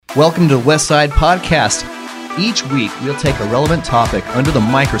Welcome to the Westside Podcast. Each week, we'll take a relevant topic under the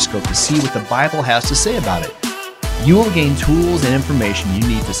microscope to see what the Bible has to say about it. You will gain tools and information you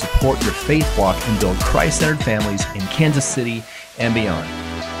need to support your faith walk and build Christ-centered families in Kansas City and beyond.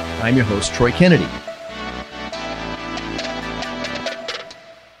 I'm your host, Troy Kennedy.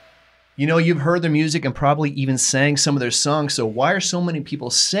 You know, you've heard their music and probably even sang some of their songs, so why are so many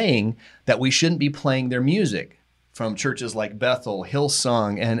people saying that we shouldn't be playing their music? From churches like Bethel,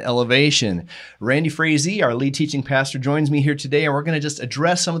 Hillsong, and Elevation. Randy Frazee, our lead teaching pastor, joins me here today, and we're going to just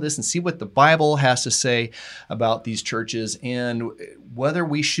address some of this and see what the Bible has to say about these churches and whether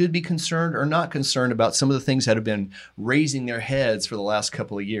we should be concerned or not concerned about some of the things that have been raising their heads for the last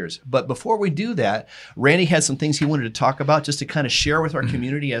couple of years. But before we do that, Randy had some things he wanted to talk about just to kind of share with our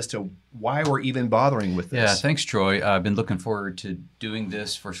community as to why we're even bothering with this. Yeah, thanks, Troy. I've been looking forward to doing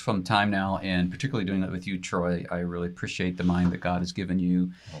this for some time now, and particularly doing it with you, Troy. I really appreciate the mind that God has given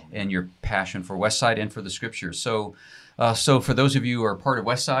you and your passion for Westside and for the Scriptures. So for those of you who are part of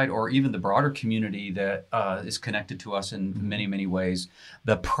Westside or even the broader community that is connected to us in many, many ways,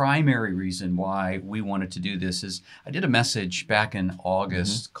 the primary reason why we wanted to do this is I did a message back in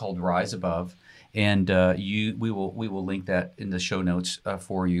August called Rise Above. And we will link that in the show notes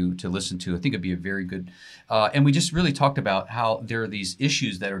for you to listen to. I think it'd be a very good. And we just really talked about how there are these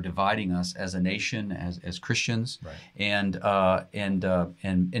issues that are dividing us as a nation, as Christians, right.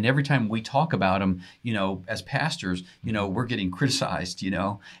 And every time we talk about them, you know, as pastors, you know, we're getting criticized, you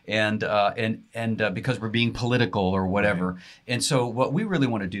know, and because we're being political or whatever. Right. And so what we really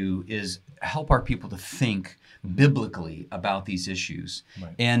want to do is help our people to think biblically about these issues.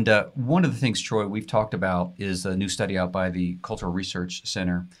 Right. And one of the things, Troy, we've talked about is a new study out by the Cultural Research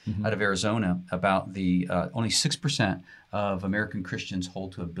Center out of Arizona about the only 6% of American Christians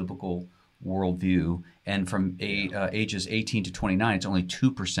hold to a biblical worldview, and from ages 18 to 29, it's only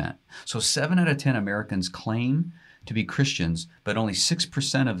 2%. So 7 out of 10 Americans claim to be Christians, but only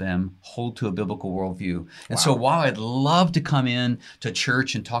 6% of them hold to a biblical worldview. And so while I'd love to come in to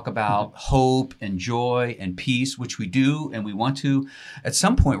church and talk about hope and joy and peace, which we do and we want to, at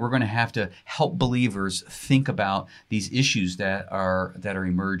some point we're going to have to help believers think about these issues that are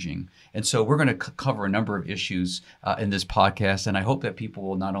emerging. And so we're going to cover a number of issues in this podcast, and I hope that people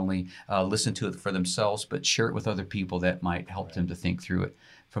will not only listen to it for themselves, but share it with other people that might help them to think through it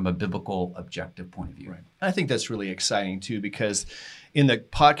from a biblical, objective point of view. Right. I think that's really exciting, too, because in the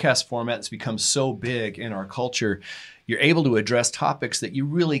podcast format, it's become so big in our culture, you're able to address topics that you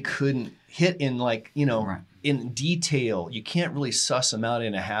really couldn't hit in, like, you know, in detail. You can't really suss them out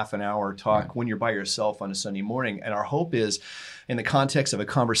in a half an hour talk when you're by yourself on a Sunday morning. And our hope is, in the context of a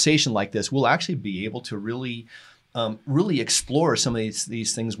conversation like this, we'll actually be able to really explore some of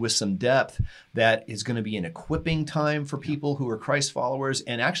these things with some depth that is going to be an equipping time for people who are Christ followers,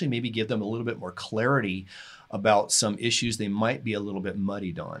 and actually maybe give them a little bit more clarity about some issues they might be a little bit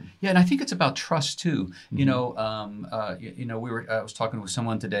muddied on. Yeah, and I think it's about trust too. You know, I was talking with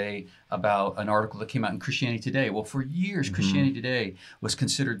someone today about an article that came out in Christianity Today. Well, for years, Christianity Today was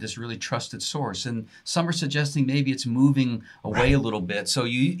considered this really trusted source, and some are suggesting maybe it's moving away a little bit. So it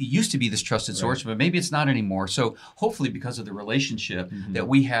used to be this trusted source, but maybe it's not anymore. So hopefully, because of the relationship that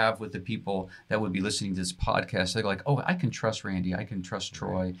we have with the people that would be listening to this podcast, they're like, oh, I can trust Randy, I can trust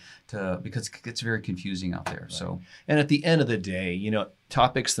Troy, because it gets very confusing out there. Right. So, and at the end of the day, you know,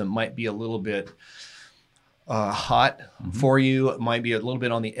 topics that might be a little bit hot for you, might be a little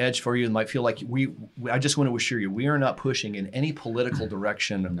bit on the edge for you, and might feel like I just want to assure you, we are not pushing in any political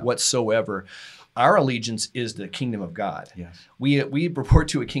direction whatsoever. Our allegiance is the kingdom of God. Yes. We report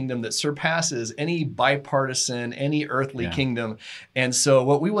to a kingdom that surpasses any bipartisan, any earthly kingdom. And so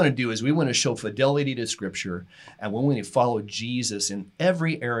what we want to do is we want to show fidelity to Scripture, and we want to follow Jesus in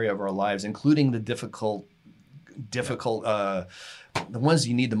every area of our lives, including the difficult, the ones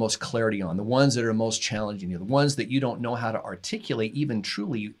you need the most clarity on, the ones that are most challenging you, the ones that you don't know how to articulate even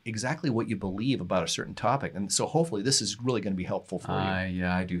truly exactly what you believe about a certain topic. And so hopefully this is really going to be helpful for you.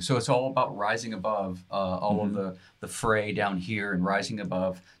 Yeah, I do. So it's all about rising above all of the fray down here, and rising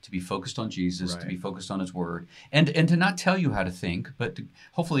above to be focused on Jesus, to be focused on His Word, and to not tell you how to think, but to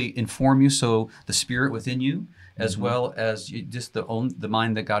hopefully inform you, so the Spirit within you, as well as just the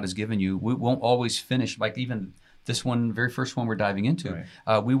mind that God has given you, we won't always finish, like even this one, very first one we're diving into,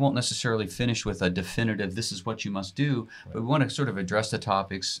 we won't necessarily finish with a definitive, this is what you must do, but we want to sort of address the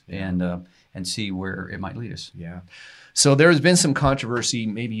topics and and see where it might lead us. Yeah. So there's been some controversy,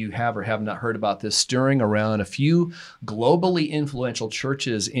 maybe you have or have not heard about this, stirring around a few globally influential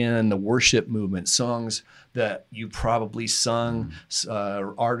churches in the worship movement, songs that you probably sung,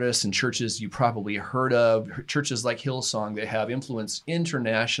 artists and churches you probably heard of, churches like Hillsong that have influence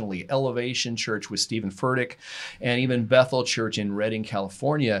internationally, Elevation Church with Stephen Furtick, and even Bethel Church in Redding,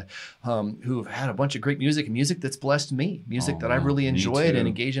 California, who've had a bunch of great music that's blessed me, music that I really enjoyed and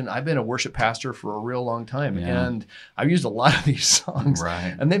engaged in. I've been a worship pastor for a real long time, and I've used a lot of these songs,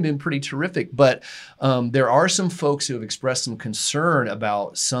 and they've been pretty terrific. But there are some folks who have expressed some concern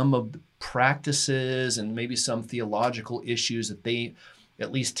about some of the practices and maybe some theological issues that they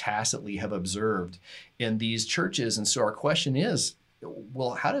at least tacitly have observed in these churches. And so our question is,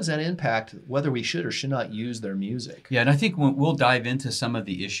 well, how does that impact whether we should or should not use their music? Yeah, and I think we'll dive into some of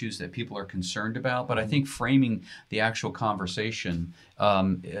the issues that people are concerned about, but I think framing the actual conversation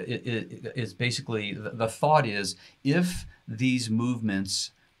is basically, the thought is, if these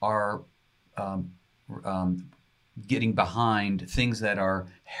movements are getting behind things that are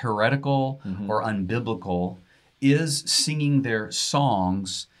heretical or unbiblical, is singing their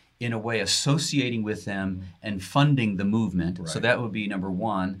songs in a way associating with them and funding the movement. So that would be number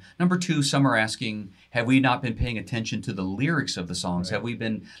one. Number two, some are asking, have we not been paying attention to the lyrics of the songs? Have we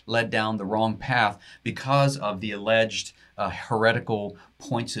been led down the wrong path because of the alleged heretical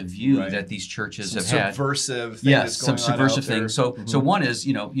points of view that these churches have had? Subversive things. Yes, some subversive things. So one is,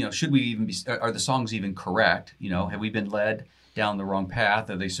 should we even be, are the songs even correct? Have we been led down the wrong path?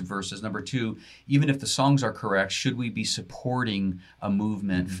 Are they subversive? Number two, even if the songs are correct, should we be supporting a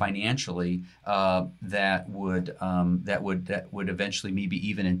movement financially that would eventually, maybe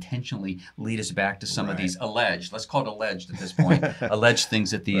even intentionally, lead us back to some of these alleged, let's call it alleged at this point, alleged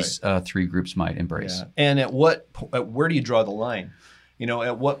things that these three groups might embrace. Yeah. And where do you draw the line?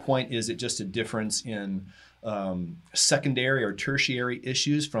 At what point is it just a difference in secondary or tertiary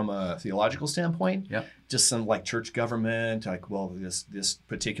issues from a theological standpoint? Just some like church government, like, well, this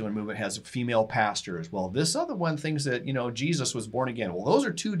particular movement has female pastors. Well, this other one thinks that, Jesus was born again. Well, those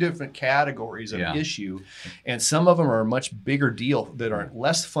are two different categories of issue. And some of them are a much bigger deal that are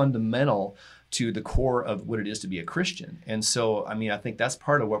less fundamental to the core of what it is to be a Christian. And so, I think that's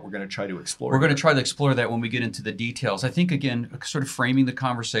part of what we're going to try to explore. We're going to try to explore that when we get into the details. I think, again, sort of framing the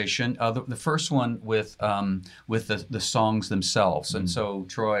conversation, the first one with the songs themselves. And so,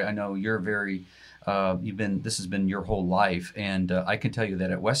 Troy, I know you're very... this has been your whole life, and I can tell you that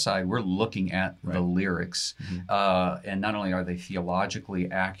at Westside we're looking at the lyrics, and not only are they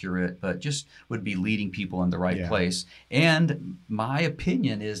theologically accurate, but just would be leading people in the right place. And my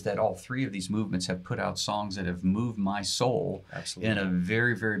opinion is that all three of these movements have put out songs that have moved my soul in a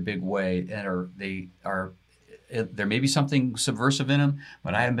very, very big way, and there may be something subversive in them,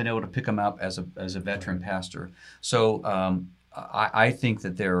 but I haven't been able to pick them up as a veteran pastor. So. I think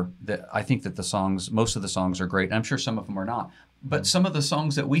that the songs, most of the songs are great. And I'm sure some of them are not. But some of the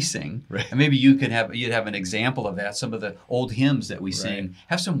songs that we sing, and maybe you'd have an example of that. Some of the old hymns that we sing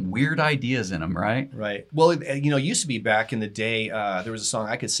have some weird ideas in them, right? Right. Well, it used to be back in the day, there was a song,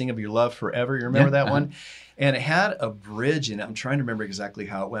 I Could Sing of Your Love Forever. You remember that one? And it had a bridge in it. I'm trying to remember exactly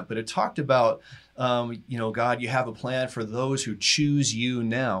how it went, but it talked about, God, you have a plan for those who choose you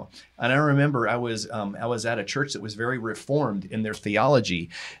now. And I remember I was at a church that was very reformed in their theology,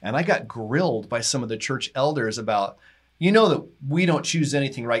 and I got grilled by some of the church elders about, that we don't choose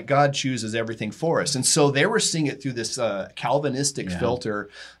anything, right? God chooses everything for us. And so they were seeing it through this Calvinistic filter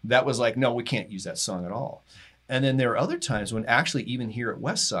that was like, no, we can't use that song at all. And then there are other times when actually even here at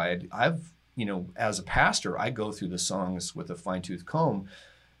Westside, as a pastor, I go through the songs with a fine-tooth comb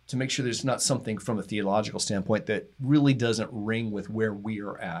to make sure there's not something from a theological standpoint that really doesn't ring with where we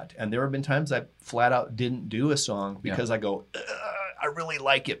are at. And there have been times I flat out didn't do a song because I go, I really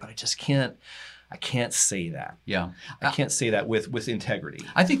like it, but I just can't. I can't say that. I can't say that with integrity.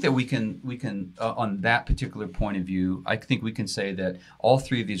 I think that we can on that particular point of view, I think we can say that all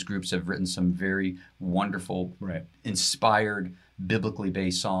three of these groups have written some very wonderful, inspired, biblically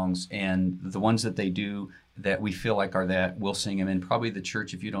based songs, and the ones that they do that we feel like are that, we'll sing them. And probably the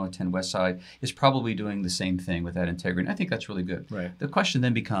church, if you don't attend Westside, is probably doing the same thing with that integrity. And I think that's really good. The question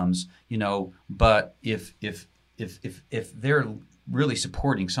then becomes, but if they're really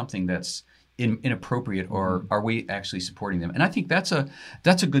supporting something that's inappropriate, or are we actually supporting them? And I think that's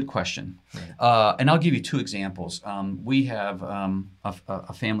a good question. And I'll give you two examples. We have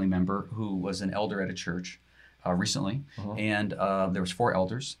a family member who was an elder at a church recently, and there was 4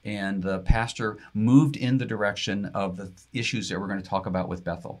 elders, and the pastor moved in the direction of the issues that we're going to talk about with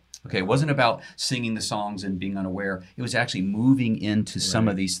Bethel. Okay, it wasn't about singing the songs and being unaware. It was actually moving into some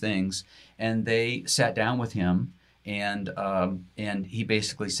of these things. And they sat down with him, and he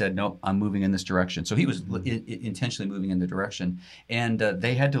basically said, "No, I'm moving in this direction." So he was intentionally moving in the direction, and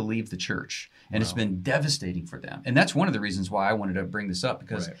they had to leave the church. And it's been devastating for them. And that's one of the reasons why I wanted to bring this up,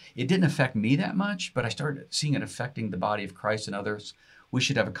 because it didn't affect me that much, but I started seeing it affecting the body of Christ and others. We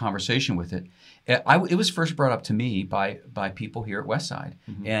should have a conversation with it. It was first brought up to me by people here at Westside,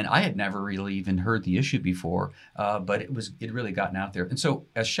 and I had never really even heard the issue before, but it really gotten out there. And so,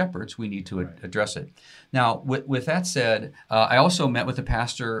 as shepherds, we need to address it. Now, with that said, I also met with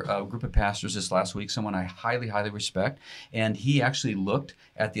a group of pastors this last week, someone I highly, highly respect, and he actually looked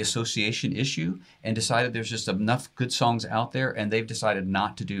at the association issue and decided there's just enough good songs out there, and they've decided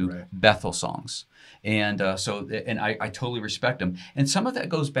not to do Bethel songs. And I totally respect them. And some of that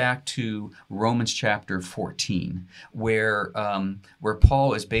goes back to Romans chapter 14, where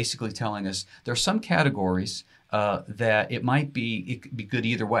Paul is basically telling us there are some categories that it could be good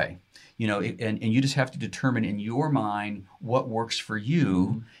either way. And you just have to determine in your mind what works for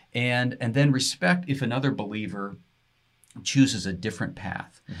you, and then respect if another believer chooses a different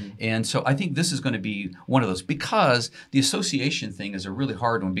path. And so I think this is going to be one of those, because the association thing is a really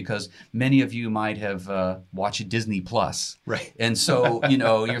hard one, because many of you might have watched Disney Plus. Right. And so,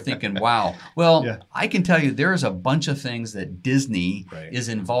 you're thinking, wow. Well, I can tell you there's a bunch of things that Disney is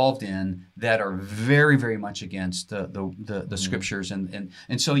involved in that are very, very much against the scriptures. And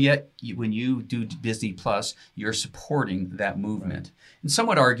so yet when you do Disney Plus, you're supporting that movement. And some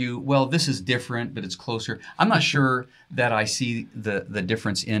would argue, well, this is different, but it's closer. I'm not sure that I see the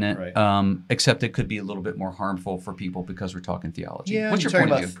difference in it, except it could be a little bit more harmful for people because we're talking theology. Yeah, what's your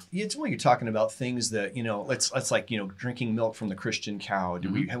point of view? It's when you're talking about things that, it's like, drinking milk from the Christian cow.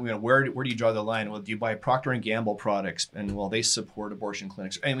 Where do you draw the line? Well, do you buy Procter & Gamble products? And, well, they support abortion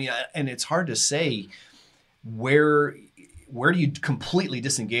clinics. I mean, and it's hard to say where do you completely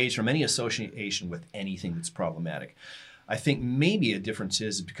disengage from any association with anything that's problematic. I think maybe a difference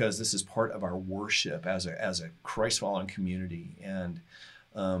is because this is part of our worship as a Christ-following community, and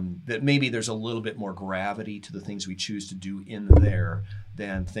that maybe there's a little bit more gravity to the things we choose to do in there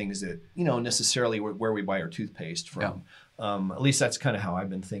than things that, necessarily where we buy our toothpaste from. At least that's kind of how I've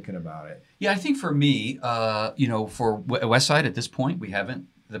been thinking about it. Yeah, I think for me, for Westside at this point,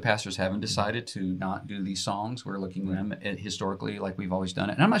 the pastors haven't decided to not do these songs. We're looking at them historically like we've always done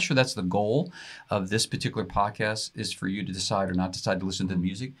it. And I'm not sure that's the goal of this particular podcast, is for you to decide or not decide to listen to the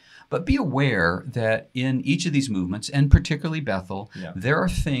music. But be aware that in each of these movements, and particularly Bethel, there are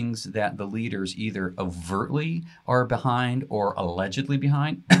things that the leaders either overtly are behind or allegedly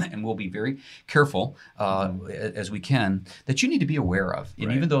behind, and we'll be very careful as we can, that you need to be aware of.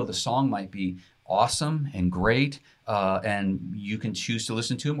 And even though the song might be awesome and great, and you can choose to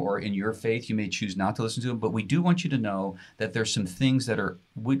listen to them, or in your faith you may choose not to listen to them, but we do want you to know that there's some things that are,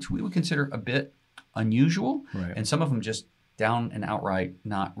 which we would consider a bit unusual, and some of them just down and outright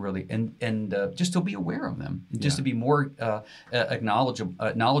not really, and just to be aware of them, just to be more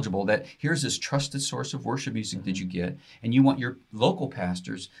knowledgeable that here's this trusted source of worship music that you get, and you want your local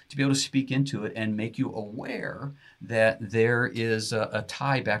pastors to be able to speak into it and make you aware that there is a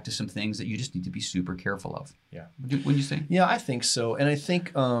tie back to some things that you just need to be super careful of. Yeah. Wouldn't you say? Yeah, I think so. And I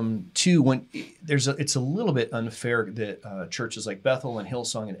think, too, when it's a little bit unfair that churches like Bethel and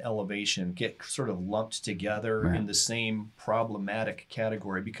Hillsong and Elevation get sort of lumped together in the same problematic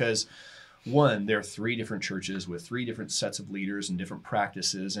category, because, one, there are three different churches with three different sets of leaders and different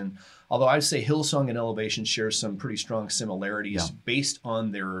practices. And although I'd say Hillsong and Elevation share some pretty strong similarities based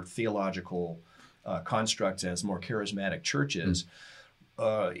on their theological constructs as more charismatic churches,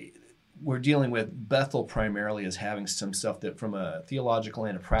 we're dealing with Bethel primarily as having some stuff that from a theological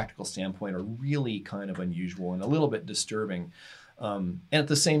and a practical standpoint are really kind of unusual and a little bit disturbing. And at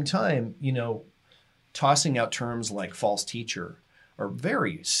the same time, tossing out terms like false teacher are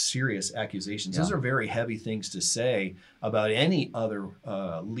very serious accusations. Those are very heavy things to say about any other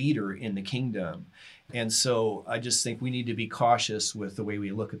leader in the kingdom. And so I just think we need to be cautious with the way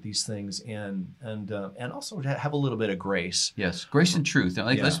we look at these things, and also to have a little bit of grace. Yes, grace and truth.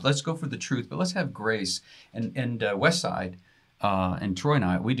 Let's go for the truth, but let's have grace. And Westside and Troy and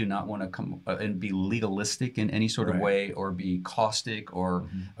I, we do not want to come and be legalistic in any sort of way, or be caustic or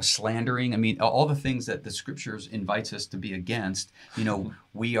slandering. I mean, all the things that the scriptures invites us to be against,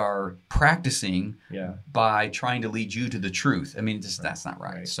 we are practicing by trying to lead you to the truth. I mean, that's not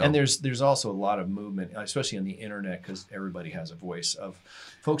right. So. And there's also a lot of movement, especially on the internet, because everybody has a voice, of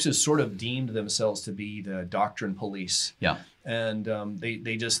folks who sort of deemed themselves to be the doctrine police. Yeah. and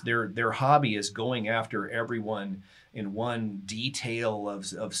they just their hobby is going after everyone in one detail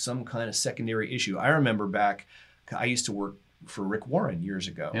of some kind of secondary issue. I remember back, I used to work for Rick Warren years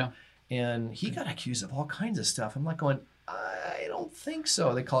ago, and he got accused of all kinds of stuff. I'm like going, I don't think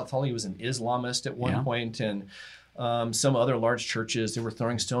so. They thought he was an Islamist at one point, and some other large churches, they were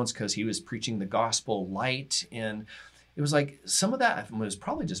throwing stones because he was preaching the gospel light. And it was like some of that was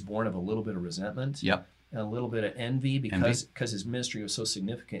probably just born of a little bit of resentment. And a little bit of envy because his ministry was so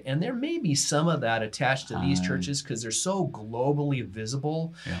significant. And there may be some of that attached to these churches because they're so globally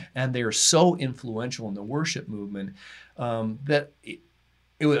visible and they're so influential in the worship movement that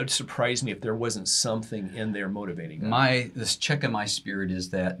it would surprise me if there wasn't something in there motivating them. This check in my spirit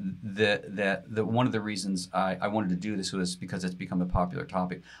is that one of the reasons I wanted to do this was because it's become a popular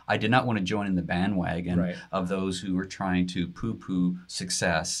topic. I did not want to join in the bandwagon of those who were trying to poo-poo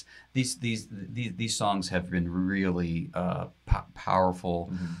success. These songs have been really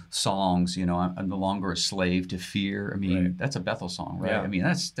powerful songs. You know, I'm no longer a slave to fear. I mean, that's a Bethel song, right? I mean,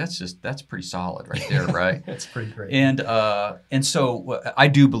 that's pretty solid right there, right? That's pretty great. And so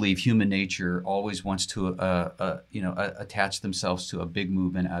I do believe human nature always wants to attach themselves to a big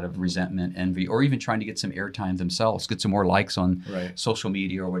movement out of resentment, envy, or even trying to get some airtime themselves, get some more likes on social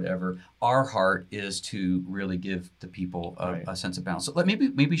media or whatever. Our heart is to really give the people a sense of balance. So maybe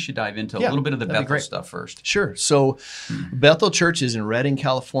we should dive into a little bit of the Bethel stuff first. Sure. So Bethel Church is in Redding,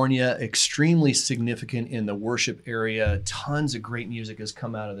 California, extremely significant in the worship area. Tons of great music has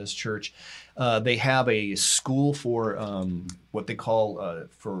come out of this church. They have a school for what they call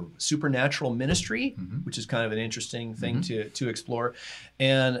for supernatural ministry, which is kind of an interesting thing to explore.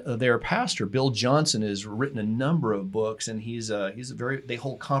 And their pastor, Bill Johnson, has written a number of books, and they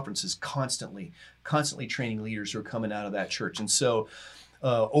hold conferences constantly training leaders who are coming out of that church. And so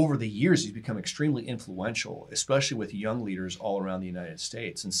over the years, he's become extremely influential, especially with young leaders all around the United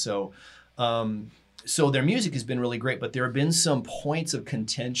States. And so so their music has been really great, but there have been some points of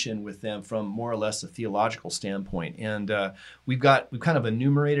contention with them from more or less a theological standpoint. And we've kind of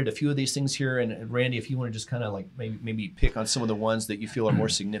enumerated a few of these things here. And Randy, if you want to just kind of like maybe pick on some of the ones that you feel are more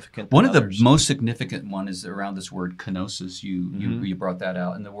significant than others. One of the most significant one is around this word kenosis. You brought that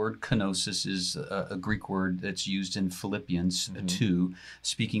out. And the word kenosis is a Greek word that's used in Philippians 2,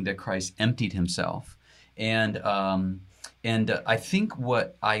 speaking that Christ emptied himself. And I think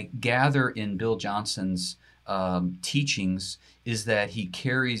what I gather in Bill Johnson's teachings is that he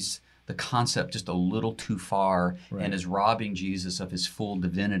carries the concept just a little too far and is robbing Jesus of his full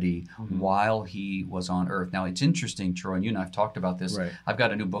divinity while he was on earth. Now, it's interesting, Troy, and you and I have talked about this. I've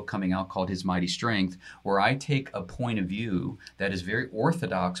got a new book coming out called His Mighty Strength, where I take a point of view that is very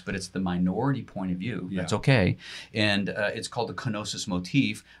orthodox, but it's the minority point of view. That's okay. And it's called the kenosis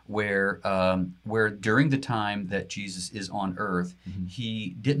motif, where during the time that Jesus is on earth,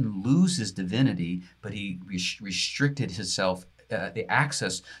 he didn't lose his divinity, but he restricted himself the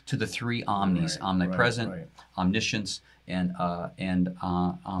access to the three omnis: omnipresent, omniscience, and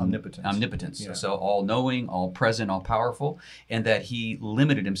omnipotence. So all knowing, all present, all powerful, and that he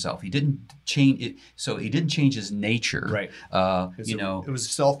limited himself. He didn't change it. So he didn't change his nature. It was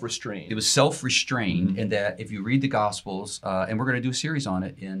self-restrained. It was self-restrained, and that if you read the Gospels, and we're going to do a series on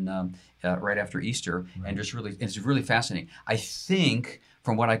it in right after Easter, and it's really fascinating. I think,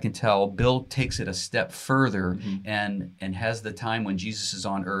 from what I can tell, Bill takes it a step further and has the time when Jesus is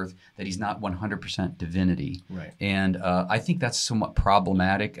on earth that he's not 100% divinity. And I think that's somewhat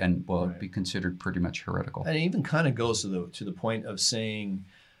problematic and be considered pretty much heretical. And it even kind of goes to the point of saying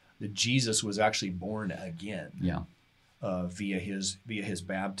that Jesus was actually born again. Via his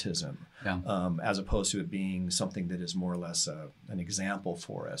baptism, as opposed to it being something that is more or less an example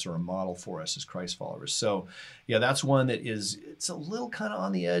for us or a model for us as Christ followers. So, that's one that it's a little kind of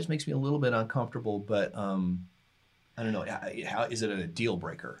on the edge, makes me a little bit uncomfortable, but I don't know. How is it a deal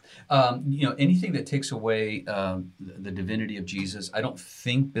breaker? Anything that takes away the divinity of Jesus. I don't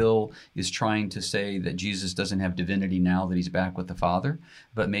think Bill is trying to say that Jesus doesn't have divinity now that he's back with the Father,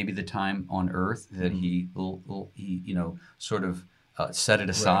 but maybe the time on earth that he sort of set it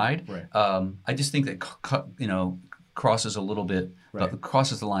aside. I just think that crosses a little bit,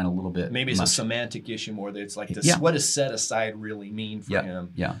 crosses the line a little bit. Maybe it's a semantic issue more. That it's like what does set aside really mean for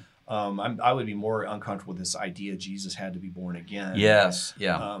him? I would be more uncomfortable with this idea Jesus had to be born again. That's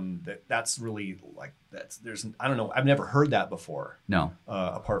really I don't know. I've never heard that before. No.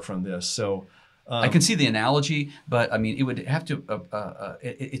 Apart from this, so I can see the analogy, but I mean, it would have to.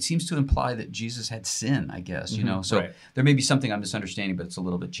 It seems to imply that Jesus had sin, I guess. So there may be something I'm misunderstanding, but it's a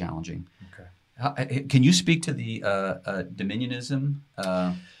little bit challenging. Okay. Can you speak to the dominionism?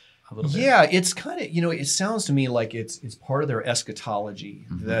 a little bit? Yeah, it's kind of, it sounds to me like it's part of their eschatology.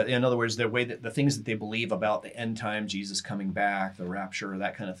 That, in other words, the way that the things that they believe about the end time, Jesus coming back, the rapture,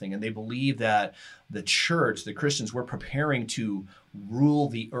 that kind of thing. And they believe that the church, the Christians, we're preparing to rule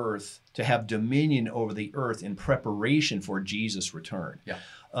the earth, to have dominion over the earth in preparation for Jesus' return. Yeah.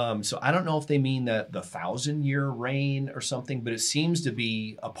 So I don't know if they mean that the 1,000-year reign or something, but it seems to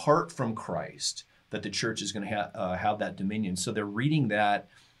be apart from Christ that the church is going to have that dominion. So they're reading that.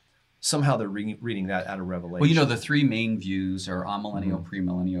 Somehow they're reading that out of Revelation. Well, the three main views are amillennial,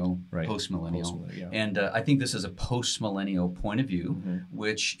 premillennial, Right. postmillennial. Yeah. And I think this is a postmillennial point of view,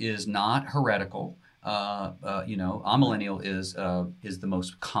 which is not heretical. Amillennial is the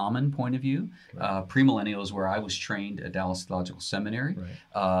most common point of view. Right. Premillennial is where I was trained at Dallas Theological Seminary.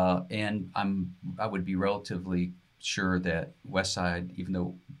 Right. And I would be relatively sure that Westside, even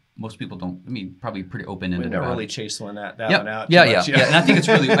though most people don't, probably pretty open-ended. We're not about really it. chasing one out. Yeah. And I think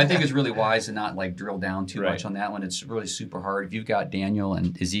it's really wise to not like drill down too Right. much on that one. It's really super hard. If you've got Daniel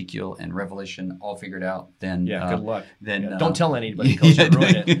and Ezekiel and Revelation all figured out, then good luck. Then don't tell anybody because you'll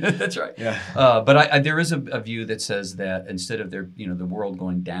ruin it. That's right. Yeah. But there is a view that says that instead of the world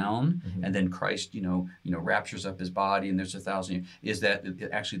going down and then Christ raptures up his body and there's 1,000 years, is that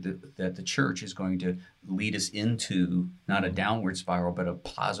actually that the church is going to lead us into not a downward spiral but a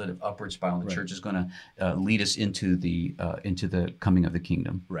positive upward spiral. The church is going to lead us into the coming of the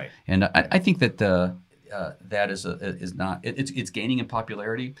kingdom. Right. And I think that that is not it's gaining in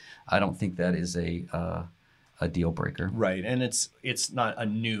popularity. I don't think that is a deal breaker. Right. And it's not a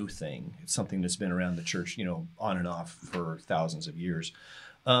new thing. It's something that's been around the church, on and off for thousands of years.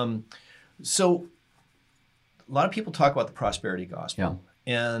 So a lot of people talk about the prosperity gospel.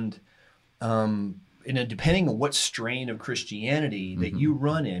 Yeah. And depending on what strain of Christianity that you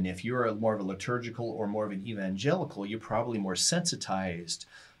run in, if you're more of a liturgical or more of an evangelical, you're probably more sensitized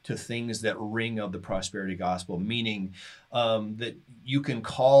to things that ring of the prosperity gospel, meaning that you can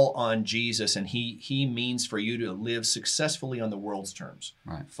call on Jesus and he means for you to live successfully on the world's terms.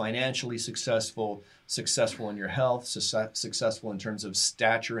 Right. Financially successful in your health, successful in terms of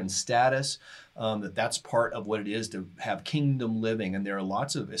stature and status, that's part of what it is to have kingdom living. And there are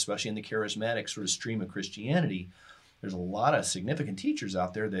lots of, especially in the charismatic sort of stream of Christianity, there's a lot of significant teachers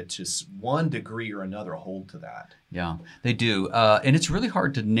out there that just one degree or another hold to that. Yeah, they do. And it's really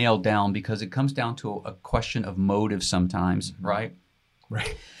hard to nail down because it comes down to a question of motive sometimes, right?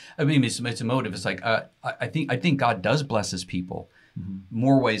 Right. It's a motive. It's like, I think God does bless his people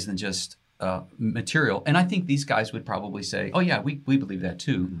more ways than just material. And I think these guys would probably say, oh yeah, we believe that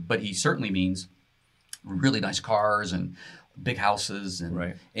too. But he certainly means really nice cars and big houses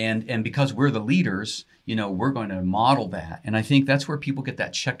and because we're the leaders, we're going to model that. And I think that's where people get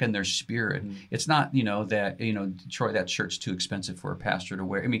that check in their spirit. It's not, that, Troy, that shirt's too expensive for a pastor to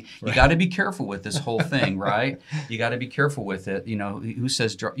wear. You got to be careful with this whole thing, right? You got to be careful with it. Who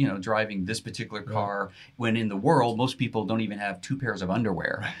says, driving this particular car when in the world, most people don't even have 2 pairs of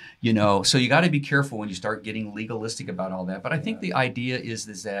underwear, So you got to be careful when you start getting legalistic about all that. But I think the idea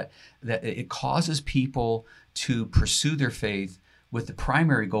is that it causes people to pursue their faith with the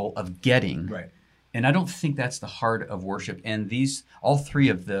primary goal of getting. Right. And I don't think that's the heart of worship. And all three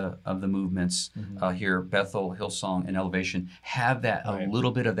of the movements here, Bethel, Hillsong, and Elevation, have that a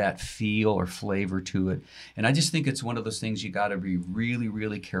little bit of that feel or flavor to it. And I just think it's one of those things you got to be really,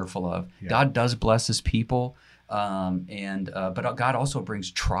 really careful of. Yeah. God does bless his people, but God also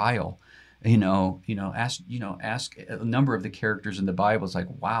brings trial. Ask a number of the characters in the Bible. It's like,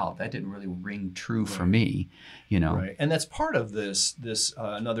 wow, that didn't really ring true for me, Right, and that's part of this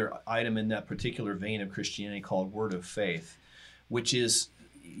another item in that particular vein of Christianity called word of faith, which is,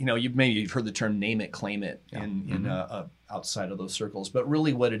 you've heard the term name it, claim it in outside of those circles, but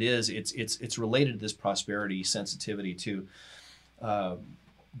really what it is, it's related to this prosperity sensitivity to.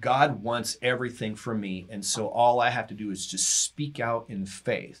 God wants everything from me, and so all I have to do is just speak out in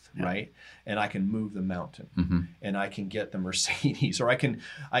faith, right? And I can move the mountain, and I can get the Mercedes, or I can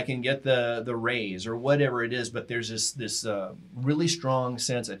get the raise, or whatever it is. But there's this really strong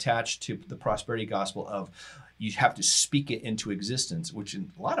sense attached to the prosperity gospel of you have to speak it into existence, which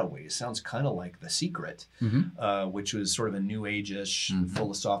in a lot of ways sounds kind of like The Secret, which was sort of a New Age-ish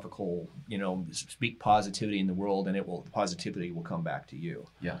philosophical, speak positivity in the world and the positivity will come back to you.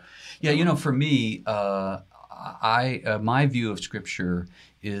 Yeah. For me, my view of Scripture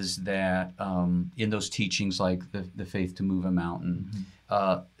is that in those teachings like the faith to move a mountain,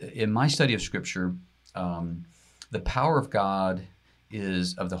 in my study of Scripture, the power of God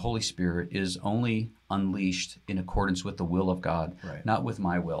of the Holy Spirit is only unleashed in accordance with the will of God, not with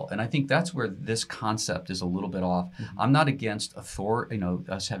my will. And I think that's where this concept is a little bit off. I'm not against authority,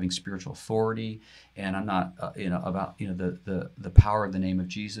 us having spiritual authority, and I'm not, about the power of the name of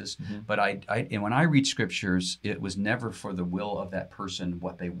Jesus. But and when I read scriptures, it was never for the will of that person,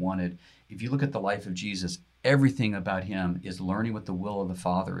 what they wanted. If you look at the life of Jesus, everything about him is learning what the will of the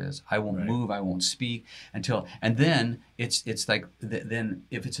Father is. I won't move, I won't speak until, and then it's like, then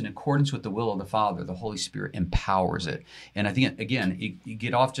if it's in accordance with the will of the Father, the Holy Spirit empowers it. And I think, again, you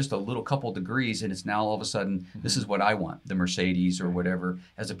get off just a little couple degrees and it's now all of a sudden, this is what I want, the Mercedes or whatever,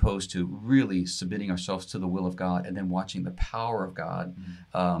 as opposed to really submitting ourselves to the will of God and then watching the power of God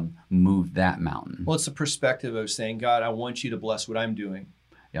move that mountain. Well, it's the perspective of saying, God, I want you to bless what I'm doing.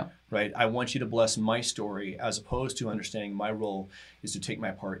 Yeah. Right. I want you to bless my story, as opposed to understanding my role is to take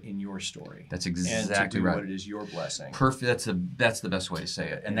my part in your story. That's exactly and to do right. what it is you're blessing. Perfect. That's the best way to say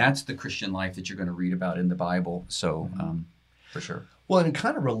it, and that's the Christian life that you're going to read about in the Bible. So, for sure. Well, and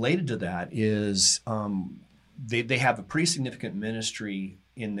kind of related to that is they have a pretty significant ministry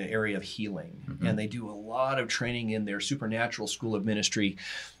in the area of healing, and they do a lot of training in their supernatural school of ministry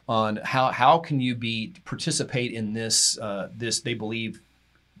on how can you participate in this. They believe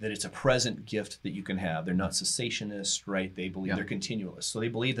that it's a present gift that you can have. They're not cessationists, right? They believe they're continualists. So they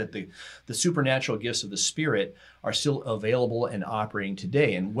believe that the supernatural gifts of the Spirit are still available and operating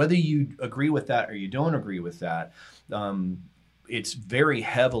today. And whether you agree with that or you don't agree with that, it's very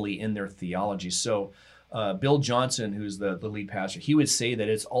heavily in their theology. So Bill Johnson, who's the lead pastor, he would say that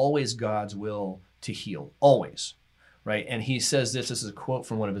it's always God's will to heal, always. Right. And he says this is a quote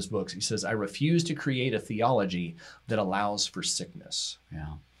from one of his books. He says, I refuse to create a theology that allows for sickness.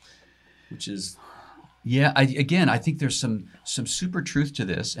 Yeah. Which is. Yeah. I think there's some super truth to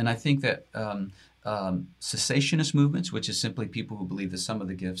this. And I think that cessationist movements, which is simply people who believe that some of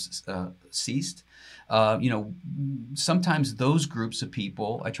the gifts ceased, sometimes those groups of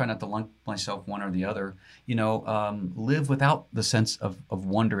people, I try not to lump myself one or the other, live without the sense of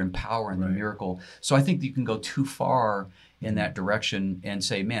wonder and power and the miracle. So I think you can go too far in that direction and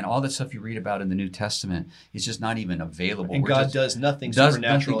say, man, all that stuff you read about in the New Testament is just not even available. And God does nothing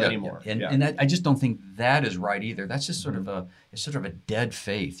supernatural anymore. And I just don't think that is right either. That's just sort of a dead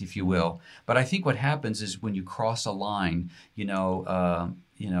faith, if you will. But I think what happens is when you cross a line, and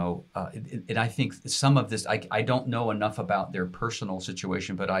I think some of this, I don't know enough about their personal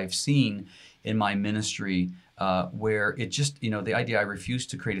situation, but I've seen in my ministry where it just, the idea I refuse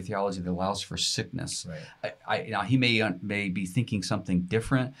to create a theology that allows for sickness. Right. Now he may be thinking something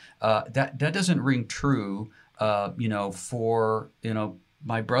different. That doesn't ring true, for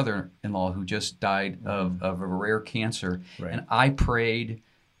my brother-in-law who just died of a rare cancer, and I prayed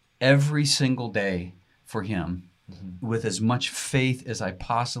every single day for him with as much faith as I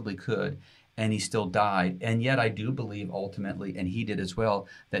possibly could. And he still died. And yet I do believe ultimately, and he did as well,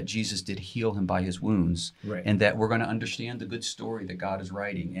 that Jesus did heal him by his wounds. Right. And that we're going to understand the good story that God is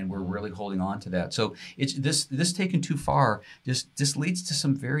writing, and we're really holding on to that. So it's this taken too far just leads to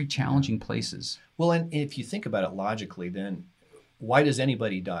some very challenging places. Well, and if you think about it logically, then why does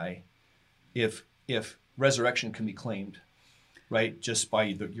anybody die if resurrection can be claimed? Right, just by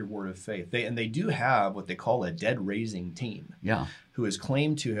your word of faith. They do have what they call a dead raising team. Yeah, who is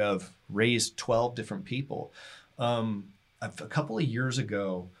claimed to have raised 12 different people. A couple of years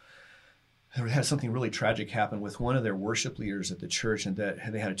ago, there had something really tragic happen with one of their worship leaders at the church, and that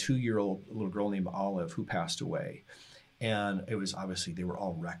they had a 2-year-old little girl named Olive who passed away, and it was obviously they were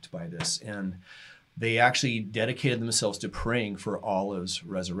all wrecked by this, and they actually dedicated themselves to praying for Olive's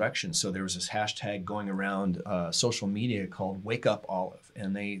resurrection. So there was this hashtag going around social media called Wake Up Olive.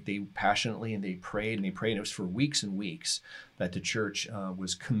 And they passionately, and they prayed. And it was for weeks and weeks that the church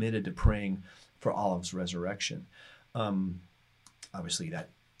was committed to praying for Olive's resurrection. Obviously, that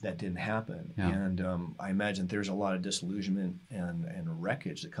didn't happen. Yeah. And I imagine there's a lot of disillusionment and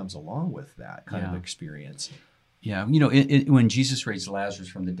wreckage that comes along with that kind of experience. Yeah, when Jesus raised Lazarus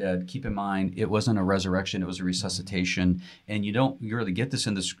from the dead, keep in mind it wasn't a resurrection; it was a resuscitation. And you really get this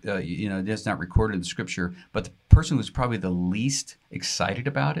in this, it's not recorded in the Scripture. But the person who was probably the least excited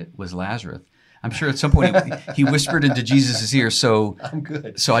about it was Lazarus. I'm sure at some point he whispered into Jesus' ear, "So I'm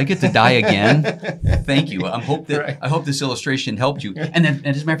good. So I get to die again. Thank you. I hope this illustration helped you." And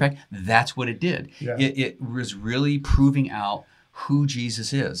as a matter of fact, that's what it did. Yeah. It was really proving out who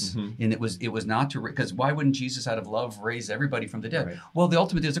Jesus is. Mm-hmm. And it was not to, because why wouldn't Jesus out of love raise everybody from the dead? Right. Well, the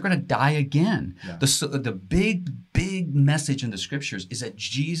ultimate is they're going to die again. Yeah. The big message in the scriptures is that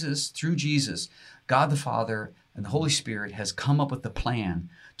through Jesus, God the Father and the Holy Spirit has come up with the plan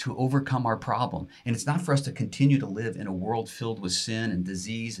to overcome our problem. And it's not for us to continue to live in a world filled with sin and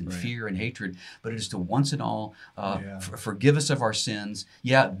disease and fear and hatred, but it is to once and all forgive us of our sins.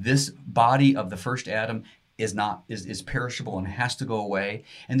 Yeah, this body of the first Adam is perishable and has to go away.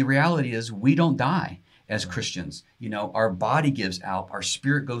 And the reality is we don't die as Christians. Our body gives out, our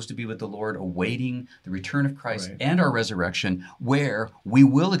spirit goes to be with the Lord, awaiting the return of Christ and our resurrection, where we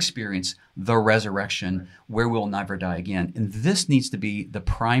will experience the resurrection, where we'll never die again. And this needs to be the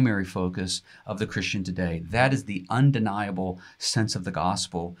primary focus of the Christian today. That is the undeniable sense of the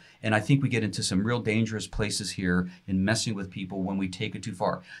gospel. And I think we get into some real dangerous places here in messing with people when we take it too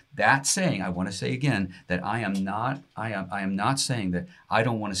far. That saying, I want to say again, that I am not saying that I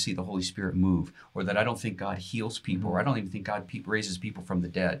don't want to see the Holy Spirit move, or that I don't think God heals people, or I don't even think God raises people from the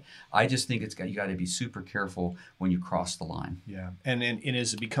dead. I just think you got to be super careful when you cross the line. Yeah, and it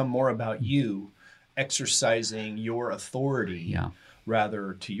has become more about you exercising your authority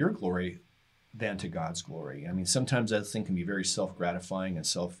rather to your glory than to God's glory. I mean, sometimes that thing can be very self-gratifying and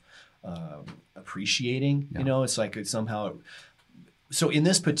self-appreciating. It's like it's somehow. So in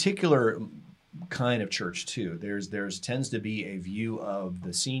this particular kind of church too, there's tends to be a view of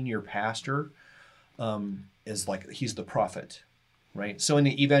the senior pastor as like he's the prophet, right? So in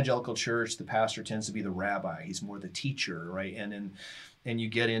the evangelical church, the pastor tends to be the rabbi. He's more the teacher, right? And you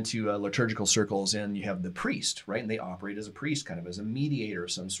get into liturgical circles and you have the priest, right? And they operate as a priest, kind of as a mediator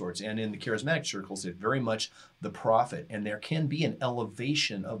of some sorts. And in the charismatic circles, it's very much the prophet. And there can be an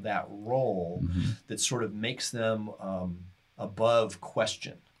elevation of that role that sort of makes them above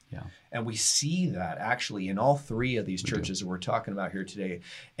question. Yeah. And we see that actually in all three of these churches that we're talking about here today.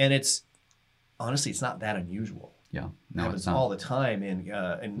 And honestly, it's not that unusual. Yeah, It happens all the time,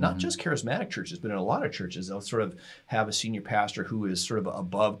 and not just charismatic churches, but in a lot of churches, they'll sort of have a senior pastor who is sort of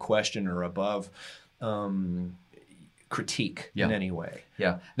above question or above critique in any way.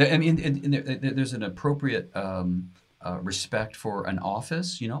 Yeah, I mean, there's an appropriate respect for an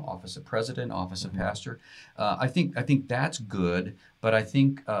office, office of president, office of pastor. I think that's good, but I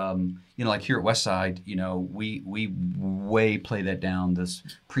think like here at Westside, we way play that down. This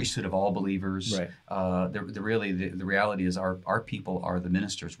priesthood of all believers. Right. The reality is our people are the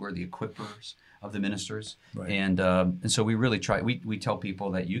ministers. We're the equippers of the ministers, right. And so we really try. We tell people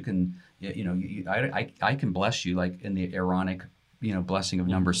that you can, I can bless you like in the Aaronic blessing of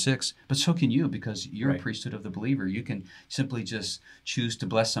number 6, but so can you, because you're a priesthood of the believer. You can simply just choose to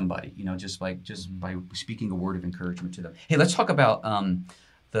bless somebody, just by speaking a word of encouragement to them. Hey, let's talk about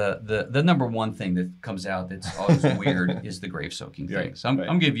the number one thing that comes out that's always weird is the grave soaking thing. So I'm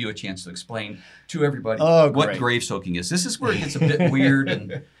going to give you a chance to explain to everybody what grave soaking is. This is where it gets a bit weird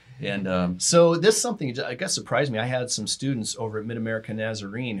and so this is something I guess surprised me. I had some students over at Mid-American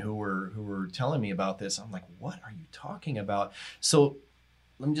Nazarene who were telling me about this. I'm like, what are you talking about? So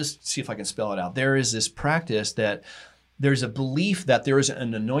let me just see if I can spell it out. There is this practice that there's a belief that there is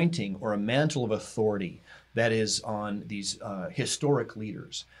an anointing or a mantle of authority that is on these historic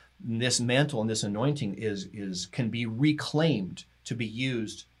leaders. And this mantle and this anointing can be reclaimed to be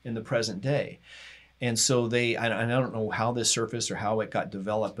used in the present day. And so I don't know how this surfaced or how it got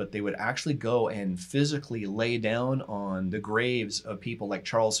developed, but they would actually go and physically lay down on the graves of people like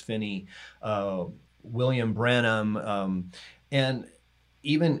Charles Finney, William Branham, and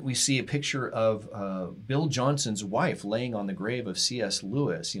even we see a picture of Bill Johnson's wife laying on the grave of C.S.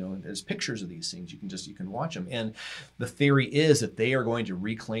 Lewis. There's pictures of these things. You can watch them. And the theory is that they are going to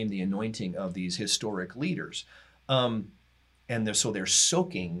reclaim the anointing of these historic leaders. And they're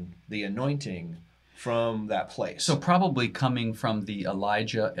soaking the anointing from that place. So probably coming from the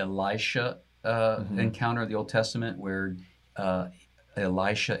Elisha encounter of the Old Testament, where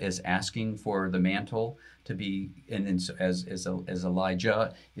Elisha is asking for the mantle to be, and as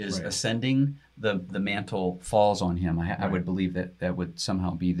Elijah is ascending, the mantle falls on him. I would believe that would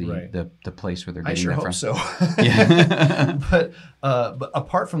somehow be the place where they're getting that from. I sure hope so. Yeah. But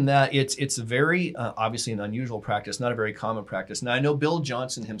apart from that, it's a very obviously an unusual practice, not a very common practice. Now I know Bill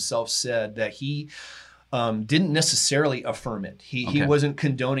Johnson himself said that he didn't necessarily affirm it. He wasn't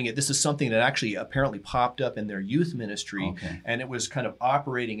condoning it. This is something that actually apparently popped up in their youth ministry, and it was kind of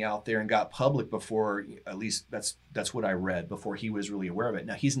operating out there and got public before, at least that's what I read, before he was really aware of it.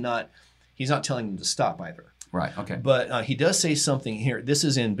 Now he's not telling them to stop either. Right. Okay. But he does say something here. This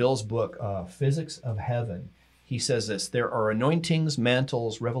is in Bill's book, Physics of Heaven. he says this: there are anointings,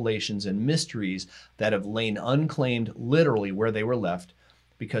 mantles, revelations, and mysteries that have lain unclaimed literally where they were left,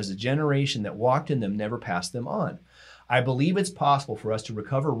 because the generation that walked in them never passed them on. I believe it's possible for us to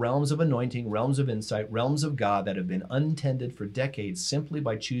recover realms of anointing, realms of insight, realms of God that have been untended for decades simply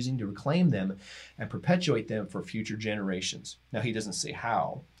by choosing to reclaim them and perpetuate them for future generations. Now, he doesn't say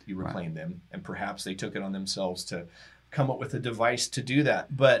how you reclaim them, and perhaps they took it on themselves to come up with a device to do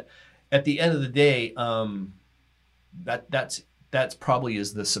that. But at the end of the day, that's probably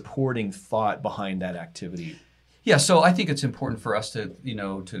is the supporting thought behind that activity. Yeah, so I think it's important for us to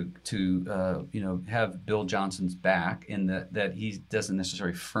have Bill Johnson's back in that he doesn't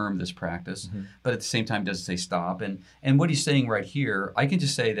necessarily affirm this practice, but at the same time doesn't say stop. And what he's saying right here, I can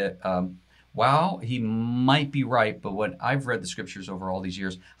just say that while he might be right, but what I've read the scriptures over all these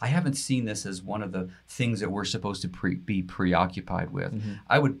years, I haven't seen this as one of the things that we're supposed to be preoccupied with.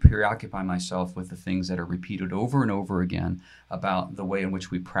 I would preoccupy myself with the things that are repeated over and over again about the way in which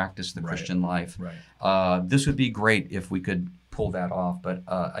we practice the Christian life. This would be great if we could pull that off, but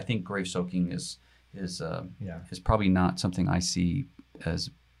I think grave soaking is probably not something I see as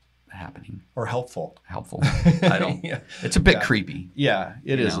happening or helpful. I don't. It's a bit creepy. Yeah,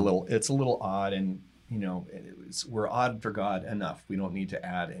 it is a little. It's a little odd, and we're odd for God enough. We don't need to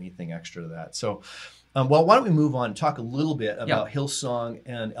add anything extra to that. So, well, why don't we move on and talk a little bit about Hillsong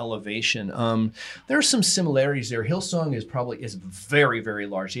and Elevation? There are some similarities there. Hillsong is very, very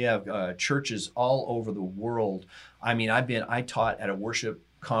large. You have churches all over the world. I mean, I taught at a worship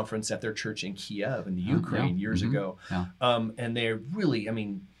conference at their church in Kiev in the Ukraine years ago, and they're really,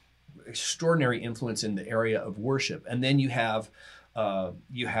 extraordinary influence in the area of worship. And then you have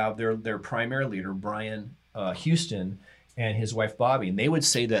their primary leader, Brian Houston, and his wife Bobby, and they would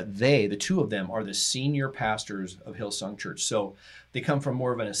say that the two of them are the senior pastors of Hillsong Church. So they come from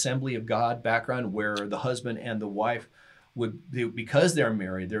more of an Assembly of God background, where the husband and the wife because they're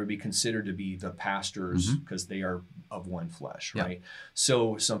married, they would be considered to be the pastors because they are of one flesh, right?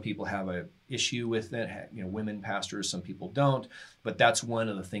 So some people have an issue with it, women pastors, some people don't, but that's one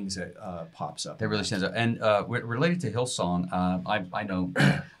of the things that pops up. That really stands out. And related to Hillsong, I know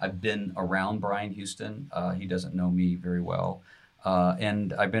I've been around Brian Houston. He doesn't know me very well.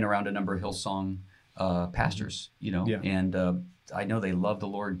 And I've been around a number of Hillsong pastors, and I know they love the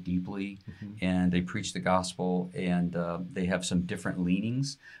Lord deeply, and they preach the gospel, and they have some different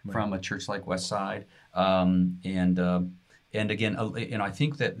leanings from a church like Westside. And again, I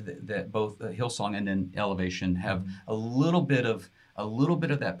think that both Hillsong and then Elevation have a little bit of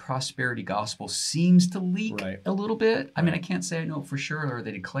that prosperity gospel seems to leak a little bit. I mean, I can't say I know for sure or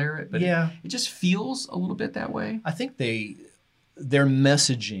they declare it, but it just feels a little bit that way. I think their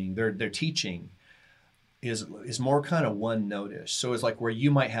messaging, their teaching is more kind of one notice. So it's like where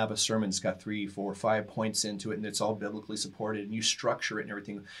you might have a sermon that's got 3, 4, 5 points into it, and it's all biblically supported, and you structure it and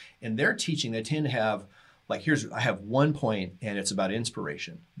everything. In their teaching, they tend to have I have 1 point, and it's about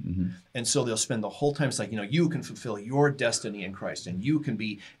inspiration. And so they'll spend the whole time, it's like, you can fulfill your destiny in Christ, and you can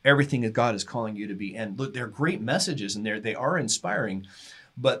be everything that God is calling you to be. And look, they're great messages, and they are inspiring,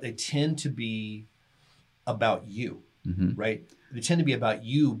 but they tend to be about you, right? They tend to be about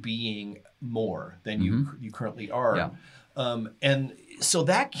you being more than you currently are. And so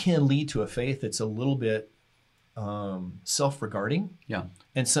that can lead to a faith that's a little bit self-regarding.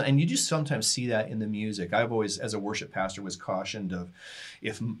 And you just sometimes see that in the music. I've always, as a worship pastor, was cautioned of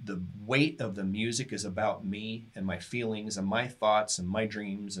if the weight of the music is about me and my feelings and my thoughts and my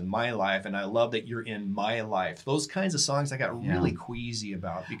dreams and my life, and I love that you're in my life. Those kinds of songs I got really queasy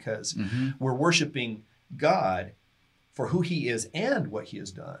about, because we're worshiping God for who he is and what he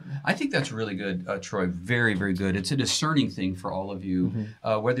has done. I think that's really good, Troy. Very, very good. It's a discerning thing for all of you,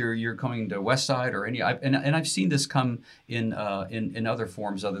 whether you're coming to Westside or any. And I've seen this come in other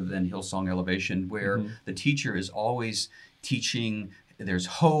forms other than Hillsong Elevation, where the teacher is always teaching. There's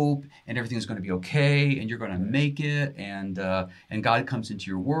hope, and everything's going to be okay, and you're going to make it, and God comes into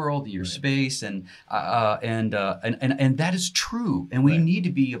your world, your space, and that is true. And we need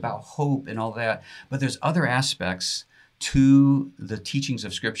to be about hope and all that. But there's other aspects to the teachings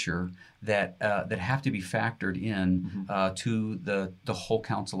of Scripture that have to be factored in to the whole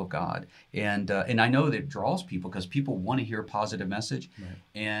counsel of God, and I know that it draws people because people want to hear a positive message,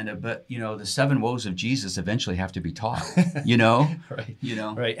 but the 7 woes of Jesus eventually have to be taught,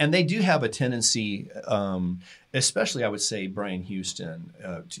 right, and they do have a tendency, especially I would say Brian Houston,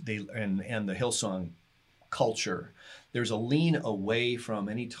 and the Hillsong culture. There's a lean away from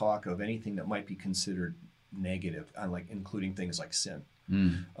any talk of anything that might be considered negative, including things like sin.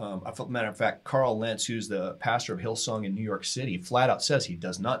 Matter of fact, Carl Lentz, who's the pastor of Hillsong in New York City, flat out says he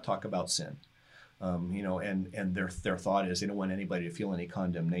does not talk about sin. and their thought is they don't want anybody to feel any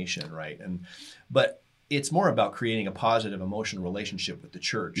condemnation, right? But it's more about creating a positive emotional relationship with the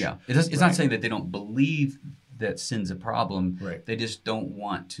church. Yeah, it's not saying that they don't believe that sin's a problem. Right. They just don't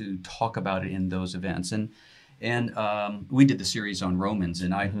want to talk about it in those events. And we did the series on Romans,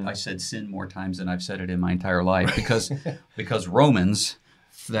 and I said sin more times than I've said it in my entire life because Romans,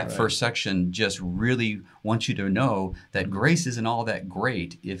 that first section, just really wants you to know that grace isn't all that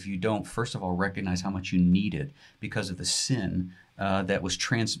great if you don't, first of all, recognize how much you need it because of the sin that was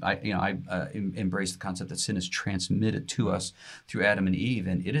I embrace the concept that sin is transmitted to us through Adam and Eve,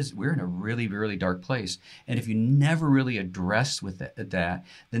 and we're in a really, really dark place. And if you never really address with that,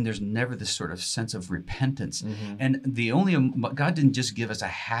 then there's never this sort of sense of repentance. And God didn't just give us a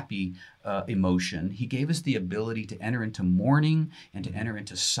happy emotion. He gave us the ability to enter into mourning and to enter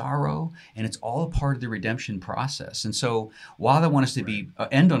into sorrow, and it's all a part of the redemption process. And so while I want us to be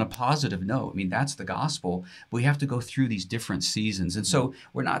end on a positive note, I mean, that's the gospel, but we have to go through these different seasons. And so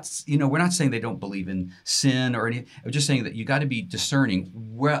we're not saying they don't believe in sin or anything. We're just saying that you got to be discerning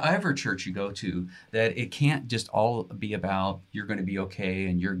wherever church you go to, that it can't just all be about you're going to be okay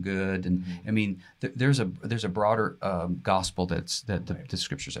and you're good. And I mean, there's a broader gospel that the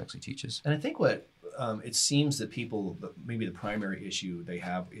scriptures actually teaches. And I think what it seems that people, maybe the primary issue they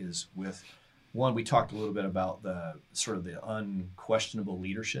have is with, one, we talked a little bit about the sort of the unquestionable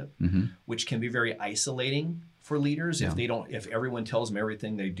leadership, which can be very isolating for leaders if everyone tells them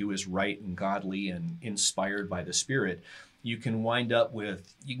everything they do is right and godly and inspired by the Spirit. You can wind up you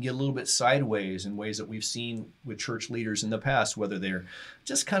can get a little bit sideways in ways that we've seen with church leaders in the past, whether they're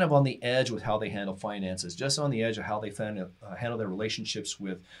just kind of on the edge with how they handle finances, just on the edge of how they handle their relationships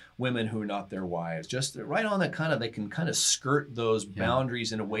with women who are not their wives, just right on that they can kind of skirt those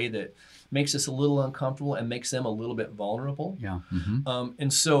boundaries in a way that makes us a little uncomfortable and makes them a little bit vulnerable. Yeah.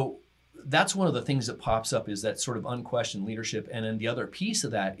 And so that's one of the things that pops up is that sort of unquestioned leadership. And then the other piece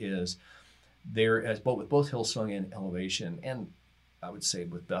of that is with both Hillsong and Elevation, and I would say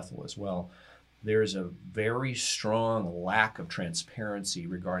with Bethel as well, there's a very strong lack of transparency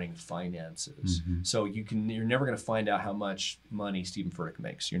regarding finances. So you're never going to find out how much money Stephen Furtick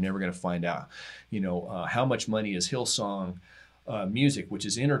makes. You're never going to find out, how much money is Hillsong music, which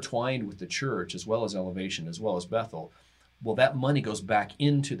is intertwined with the church as well as Elevation as well as Bethel. Well, that money goes back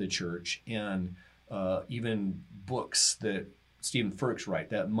into the church, and even books that Stephen Furtick's right.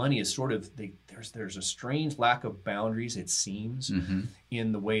 That money is sort of there's a strange lack of boundaries, it seems,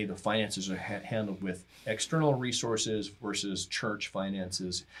 in the way the finances are handled with external resources versus church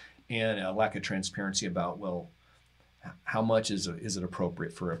finances, and a lack of transparency about how much is it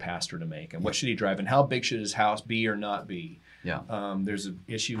appropriate for a pastor to make, and what should he drive, and how big should his house be or not be. There's an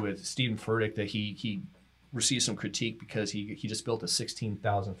issue with Stephen Furtick that he received some critique because he just built a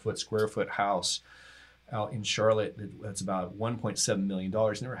 16,000 square foot house out in Charlotte. That's about $1.7 million.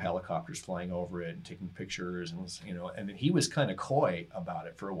 And there were helicopters flying over it and taking pictures, and then he was kind of coy about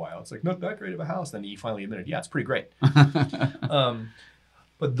it for a while. It's like, not that great of a house. Then he finally admitted, yeah, it's pretty great.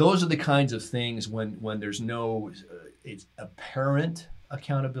 But those are the kinds of things when there's no it's apparent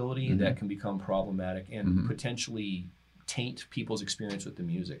accountability that can become problematic and potentially taint people's experience with the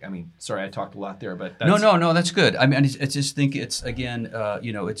music. I mean, sorry, I talked a lot there, but no, that's good. I mean, I just think it's again,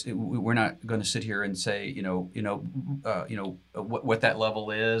 we're not going to sit here and say, what that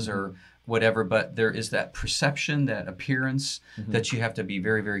level is or whatever, but there is that perception, that appearance that you have to be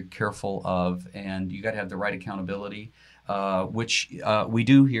very, very careful of, and you got to have the right accountability. Which we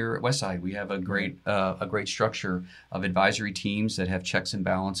do here at Westside. We have a great structure of advisory teams that have checks and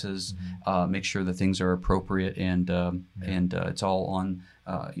balances, make sure that things are appropriate, and it's all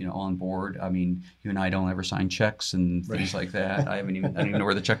on board. I mean, you and I don't ever sign checks and things like that. I don't even know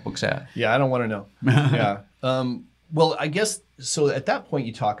where the checkbook's at. Yeah, I don't want to know. Yeah. Well, I guess so. At that point,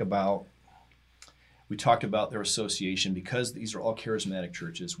 we talked about their association, because these are all charismatic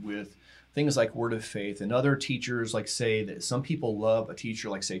churches, with things like Word of Faith and other teachers, like say that some people love a teacher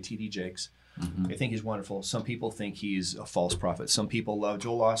like, say, T.D. Jakes. They think he's wonderful. Some people think he's a false prophet. Some people love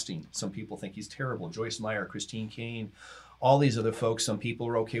Joel Osteen. Some people think he's terrible. Joyce Meyer, Christine Caine, all these other folks. Some people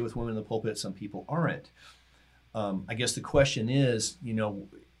are okay with women in the pulpit. Some people aren't. I guess the question is,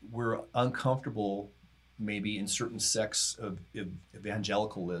 we're uncomfortable maybe in certain sects of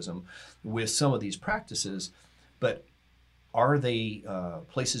evangelicalism with some of these practices, but are they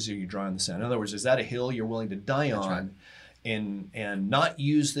places that you're drawing the sand? In other words, is that a hill you're willing to die on, and not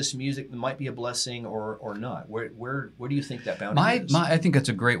use this music that might be a blessing, or not? Where do you think that boundary is? I think that's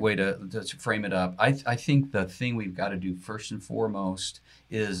a great way to frame it up. I think the thing we've got to do first and foremost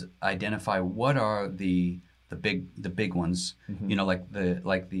is identify what are the the big ones, like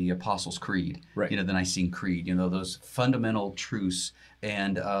the Apostles' Creed, right. the Nicene Creed, those fundamental truths.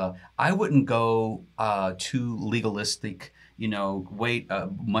 And I wouldn't go too legalistic, way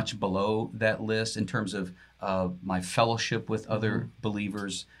much below that list in terms of my fellowship with other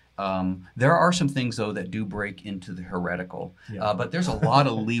believers. There are some things, though, that do break into the heretical, but there's a lot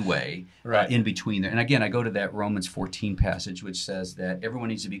of leeway in between there. And again, I go to that Romans 14 passage, which says that everyone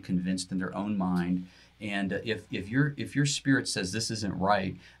needs to be convinced in their own mind. And if your spirit says this isn't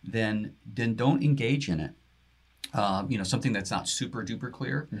right, then don't engage in it. Something that's not super duper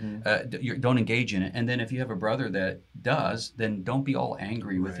clear, don't engage in it. And then if you have a brother that does, then don't be all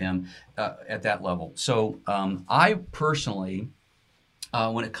angry with him at that level. So I personally,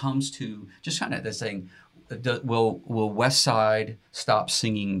 when it comes to just kind of saying, will West Side stop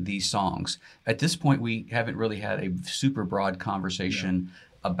singing these songs? At this point, we haven't really had a super broad conversation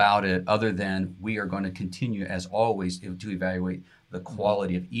about it, other than we are going to continue, as always, to evaluate the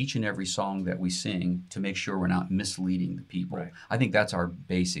quality of each and every song that we sing to make sure we're not misleading the people. Right. I think that's our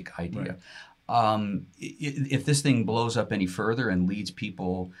basic idea. Right. If this thing blows up any further and leads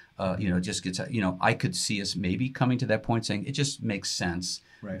people, just gets, I could see us maybe coming to that point saying it just makes sense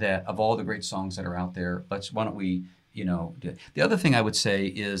that of all the great songs that are out there, why don't we, do it. The other thing I would say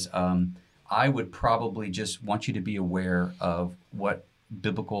is I would probably just want you to be aware of what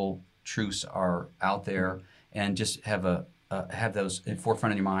biblical truths are out there and just have those in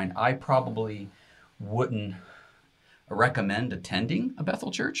forefront of your mind. I probably wouldn't recommend attending a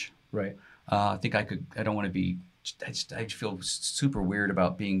Bethel church. Right. I think I don't want to be, I feel super weird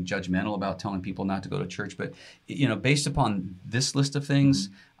about being judgmental about telling people not to go to church. But, based upon this list of things,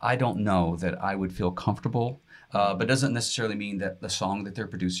 I don't know that I would feel comfortable. But doesn't necessarily mean that the song that they're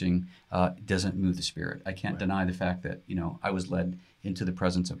producing doesn't move the spirit. I can't deny the fact that, I was led into the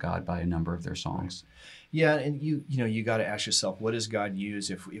presence of God by a number of their songs. Right. Yeah, and you got to ask yourself, what does God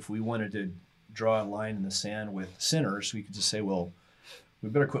use? If we wanted to draw a line in the sand with sinners, we could just say, well, we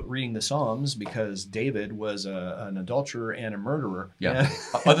better quit reading the Psalms because David was an adulterer and a murderer. Yeah.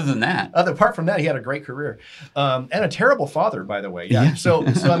 Other than that. Apart from that, he had a great career. And a terrible father, by the way. Yeah. So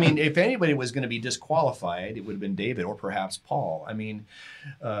I mean, if anybody was going to be disqualified, it would have been David or perhaps Paul. I mean,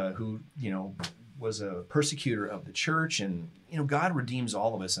 who, was a persecutor of the church. And, God redeems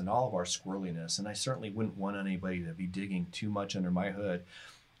all of us and all of our squirreliness. And I certainly wouldn't want anybody to be digging too much under my hood.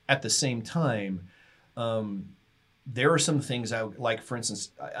 At the same time, there are some things like, for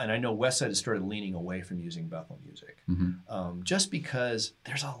instance, and I know Westside has started leaning away from using Bethel music, just because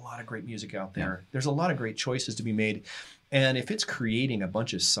there's a lot of great music out there. Yeah. There's a lot of great choices to be made. And if it's creating a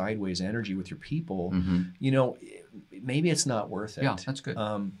bunch of sideways energy with your people, maybe it's not worth it. Yeah, that's good.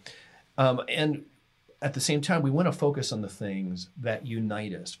 And at the same time, we want to focus on the things that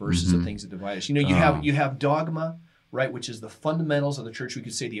unite us versus the things that divide us. You have dogma, right, which is the fundamentals of the church. We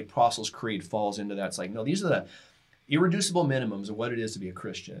could say the Apostles' Creed falls into that. It's like, no, these are the irreducible minimums of what it is to be a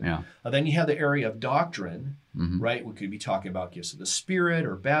Christian. Yeah. Then you have the area of doctrine, right? We could be talking about gifts of the Spirit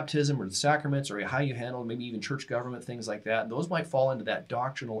or baptism or the sacraments or how you handle maybe even church government, things like that. And those might fall into that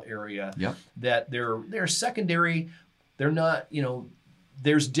doctrinal area that they're secondary. They're not,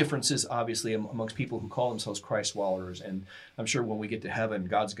 there's differences, obviously, amongst people who call themselves Christ followers. And I'm sure when we get to heaven,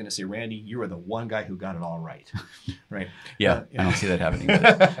 God's going to say, Randy, you are the one guy who got it all right. Right? I don't see that happening.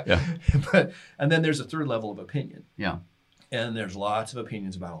 And then there's a third level of opinion. Yeah. And there's lots of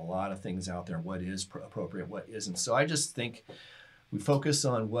opinions about a lot of things out there, what is appropriate, what isn't. So I just think we focus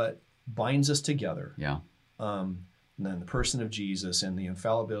on what binds us together. Yeah. And then the person of Jesus and the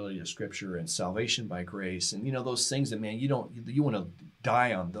infallibility of Scripture and salvation by grace. And, those things that, man, you want to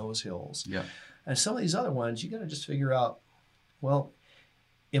die on those hills. Yeah. And some of these other ones, you got to just figure out, well,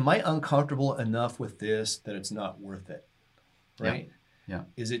 am I uncomfortable enough with this that it's not worth it? Right? Yeah.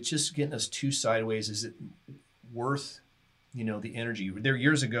 Is it just getting us too sideways? Is it worth, the energy? There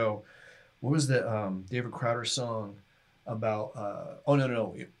years ago, what was the David Crowder song about,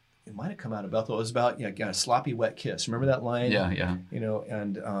 it might have come out of Bethel. It was about a sloppy wet kiss. Remember that line? Yeah.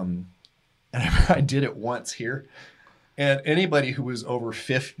 And I did it once here, and anybody who was over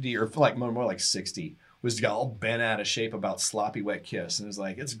 50 or more like 60 was all bent out of shape about sloppy wet kiss, and it's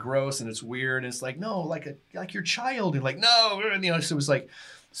like it's gross and it's weird. And it's like no, like your child, and like no, So it was like,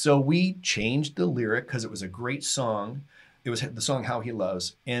 so we changed the lyric because it was a great song. It was the song How He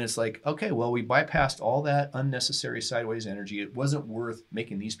Loves. And it's like, okay, well, we bypassed all that unnecessary sideways energy. It wasn't worth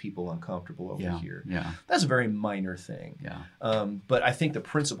making these people uncomfortable over here. Yeah. That's a very minor thing. Yeah. But I think the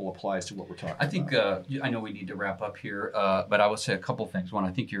principle applies to what we're talking about. I think, I know we need to wrap up here, but I would say a couple things. One,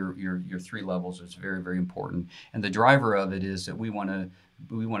 I think your three levels is very, very important. And the driver of it is that we want to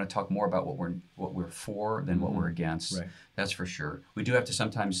we want to talk more about what we're for than what we're against. Right. That's for sure. We do have to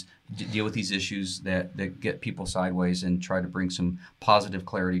sometimes deal with these issues that get people sideways and try to bring some positive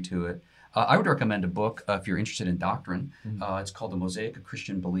clarity to it. I would recommend a book if you're interested in doctrine. It's called The Mosaic of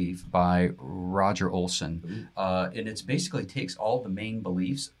Christian Belief by Roger Olson. And it basically takes all the main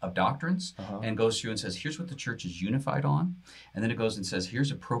beliefs of doctrines and goes through and says, here's what the church is unified on. And then it goes and says,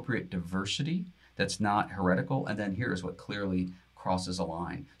 here's appropriate diversity that's not heretical. And then here's what clearly crosses a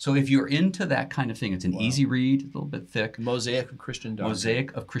line. So if you're into that kind of thing, it's an easy read, a little bit thick. Mosaic of Christian Doctrine.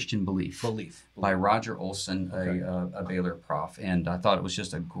 Mosaic of Christian Belief. By Roger Olson, a Baylor prof. And I thought it was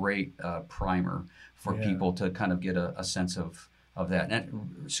just a great primer for people to kind of get a sense of that.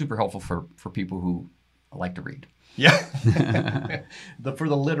 And super helpful for people who like to read. Yeah. For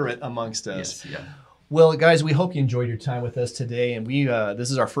the literate amongst us. Yes, yeah. Well, guys, we hope you enjoyed your time with us today. And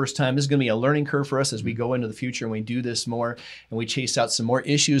this is our first time. This is going to be a learning curve for us as we go into the future and we do this more and we chase out some more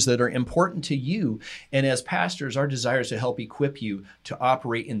issues that are important to you. And as pastors, our desire is to help equip you to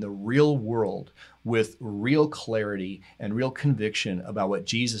operate in the real world with real clarity and real conviction about what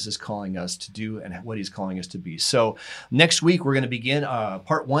Jesus is calling us to do and what he's calling us to be. So next week, we're going to begin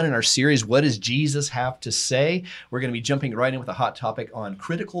part 1 in our series, What Does Jesus Have to Say? We're going to be jumping right in with a hot topic on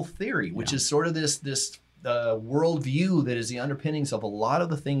critical theory, which is sort of this worldview that is the underpinnings of a lot of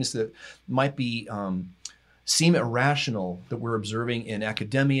the things that might be seem irrational that we're observing in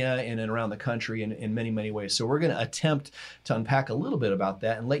academia and around the country in many, many ways. So we're going to attempt to unpack a little bit about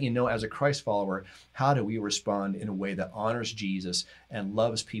that and let you know, as a Christ follower, how do we respond in a way that honors Jesus and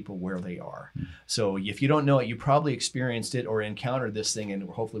loves people where they are. So if you don't know it, you probably experienced it or encountered this thing, and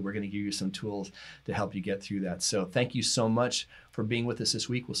hopefully we're going to give you some tools to help you get through that. So thank you so much for being with us this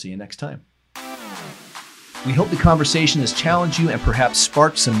week. We'll see you next time. We hope the conversation has challenged you and perhaps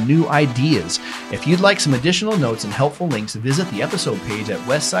sparked some new ideas. If you'd like some additional notes and helpful links, visit the episode page at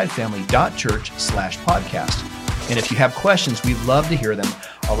westsidefamily.church/podcast. And if you have questions, we'd love to hear them.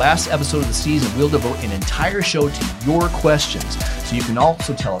 Our last episode of the season, we'll devote an entire show to your questions. So you can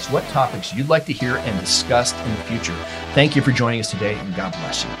also tell us what topics you'd like to hear and discuss in the future. Thank you for joining us today, and God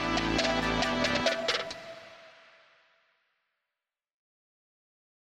bless you.